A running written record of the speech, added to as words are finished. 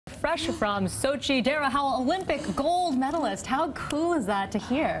Fresh from Sochi, Dara Howell, Olympic gold medalist. How cool is that to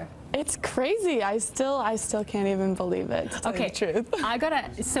hear? It's crazy. I still can't even believe it, to tell you the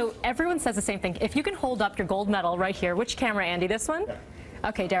truth. So everyone says the same thing. If you can hold up your gold medal right here, which camera, Andy? This one? Yeah.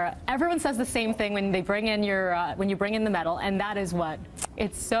 Okay, Dara. Everyone says the same thing when they bring in your when you bring in the medal, and that is what?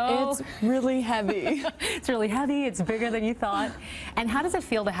 It's really heavy. It's really heavy. It's bigger than you thought. And how does it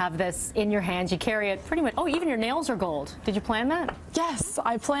feel to have this in your hands? You carry it pretty much. Oh, even your nails are gold. Did you plan that? Yes,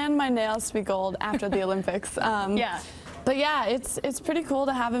 I planned my nails to be gold after the Olympics. Yeah. But yeah, it's pretty cool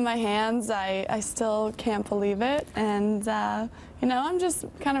to have in my hands. I still can't believe it, and you know, I'm just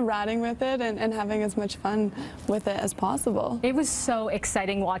kind of riding with it and having as much fun with it as possible. It was so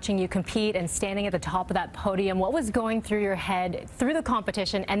exciting watching you compete and standing at the top of that podium. What was going through your head through the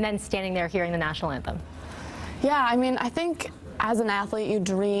competition and then standing there hearing the national anthem? Yeah, I mean, I think as an athlete, you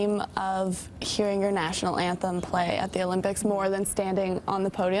dream of hearing your national anthem play at the Olympics more than standing on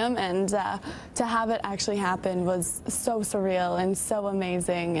the podium, and to have it actually happen was so surreal and so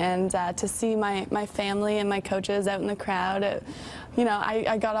amazing, and to see my family and my coaches out in the crowd, you know,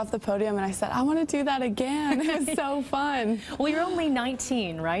 I got off the podium and I said, I want to do that again. It was so fun. Well, you're only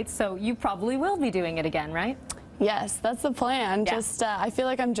 19, right? So you probably will be doing it again, right? Yes, that's the plan. Yeah. Just I feel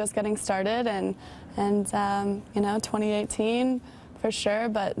like I'm just getting started, and you know, 2018 for sure,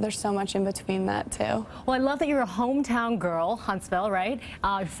 but there's so much in between that too. Well, I love that you're a hometown girl, Huntsville, right?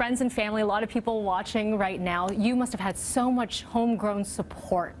 Friends and family, a lot of people watching right now. You must have had so much homegrown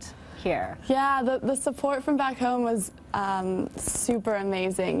support here. Yeah, the support from back home was super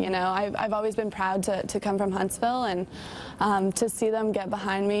amazing. You know, I've always been proud to come from Huntsville, and to see them get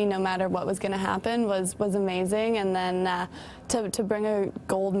behind me no matter what was going to happen was amazing. And then to bring a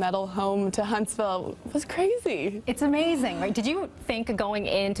gold medal home to Huntsville was crazy. It's amazing, right? Did you think going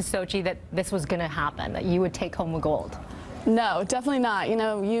into Sochi that this was going to happen, that you would take home the gold? No, definitely not. You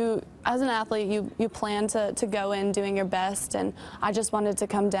know, you as an athlete, you plan to go in doing your best, and I just wanted to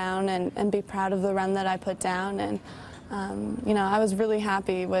come down and be proud of the run that I put down, and you know, I was really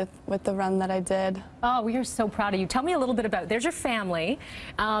happy with the run that I did. Oh, we are so proud of you. Tell me a little bit about, there's your family.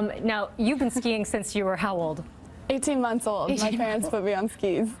 Now, you've been skiing since you were how old? 18 months old. My parents put me on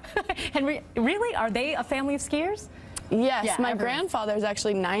skis. And really, are they a family of skiers? Yes, yeah, my grandfather's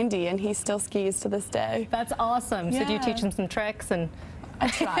actually 90, and he still skis to this day. That's awesome. Yeah. So do you teach him some tricks? And I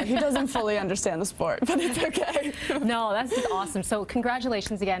try. He doesn't fully understand the sport, but it's okay. No, that's just awesome. So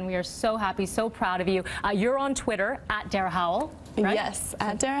congratulations again. We are so happy, so proud of you. You're on Twitter, @Dara Howell, right? Yes,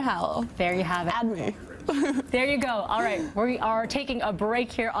 @Dara Howell. There you have it. Add me. There you go. All right, we are taking a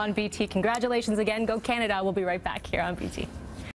break here on BT. Congratulations again. Go Canada. We'll be right back here on BT.